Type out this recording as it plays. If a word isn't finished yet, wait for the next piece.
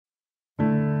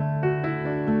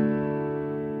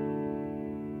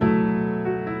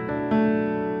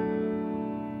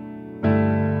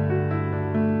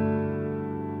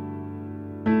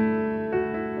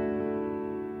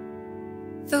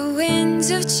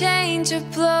of change are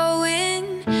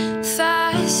blowing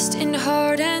fast and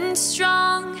hard and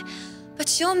strong,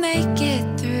 but you'll make it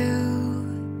through,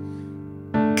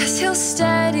 'cause he'll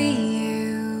steady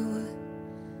you.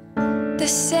 The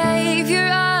Savior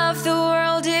of the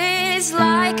world is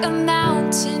like a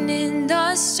mountain in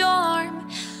the storm.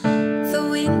 The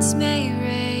winds may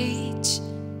rage,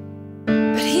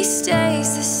 but he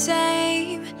stays the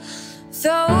same.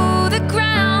 Though the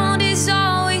ground is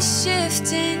always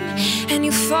shifting and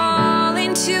you fall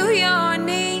into your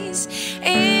knees,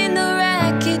 in the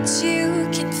wreckage you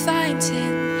can find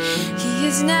him. He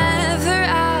is never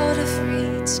out of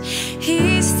reach.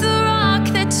 He's the rock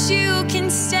that you can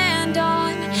stand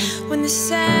on when the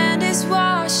sand is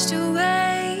washed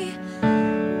away,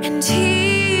 and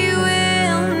he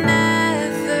will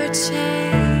never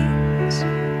change.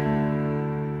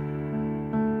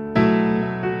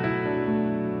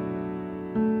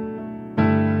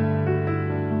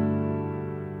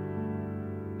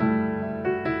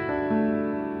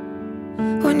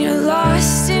 When you're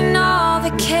lost in all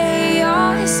the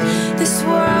chaos this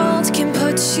world can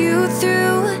put you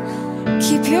through,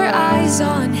 keep your eyes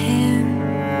on him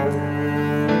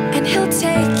and he'll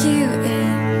take you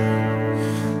in.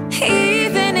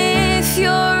 Even if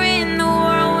you're in the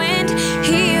whirlwind,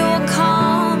 he will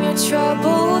calm your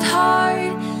troubled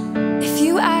heart. If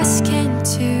you ask him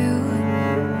to,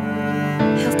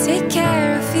 he'll take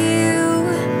care of you.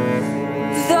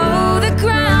 Though the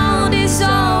ground is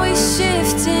always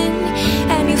shifting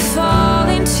and you fall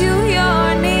into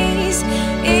your knees,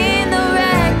 in the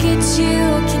wreckage you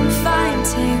can find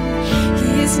him.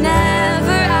 He is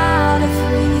never out of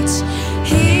reach.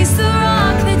 He's the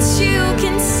rock that you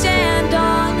can stand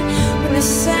on when the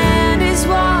sand is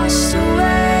washed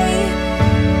away,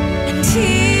 and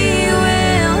he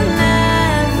will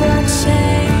never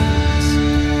change.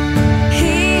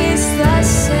 He is the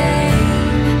same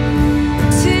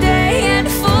today and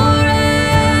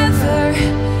forever,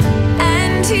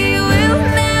 and he will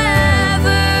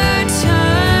never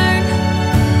turn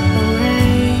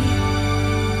away.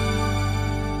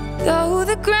 Though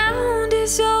the ground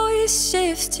is always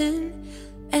shifting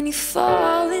and you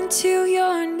fall into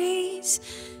your knees,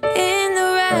 in the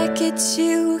wreckage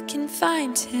you can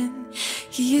find him.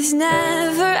 He is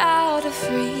never out of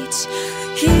reach.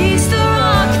 He's the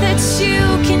rock that you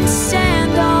can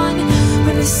stand on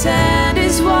when the sand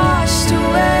is washed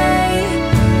away,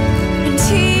 and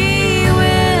he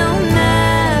will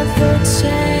never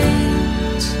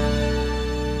change.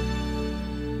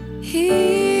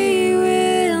 He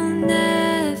will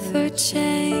never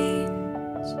change.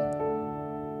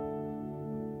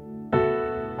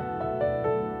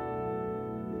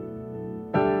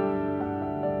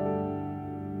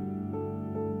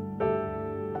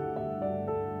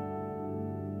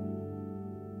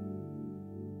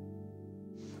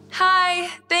 Hi,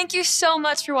 thank you so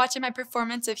much for watching my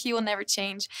performance of He Will Never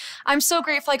Change. I'm so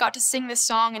grateful I got to sing this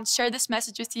song and share this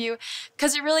message with you,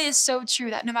 because it really is so true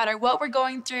that no matter what we're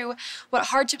going through, what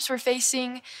hardships we're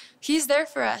facing, He's there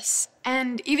for us.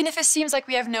 And even if it seems like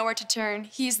we have nowhere to turn,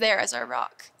 He's there as our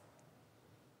rock.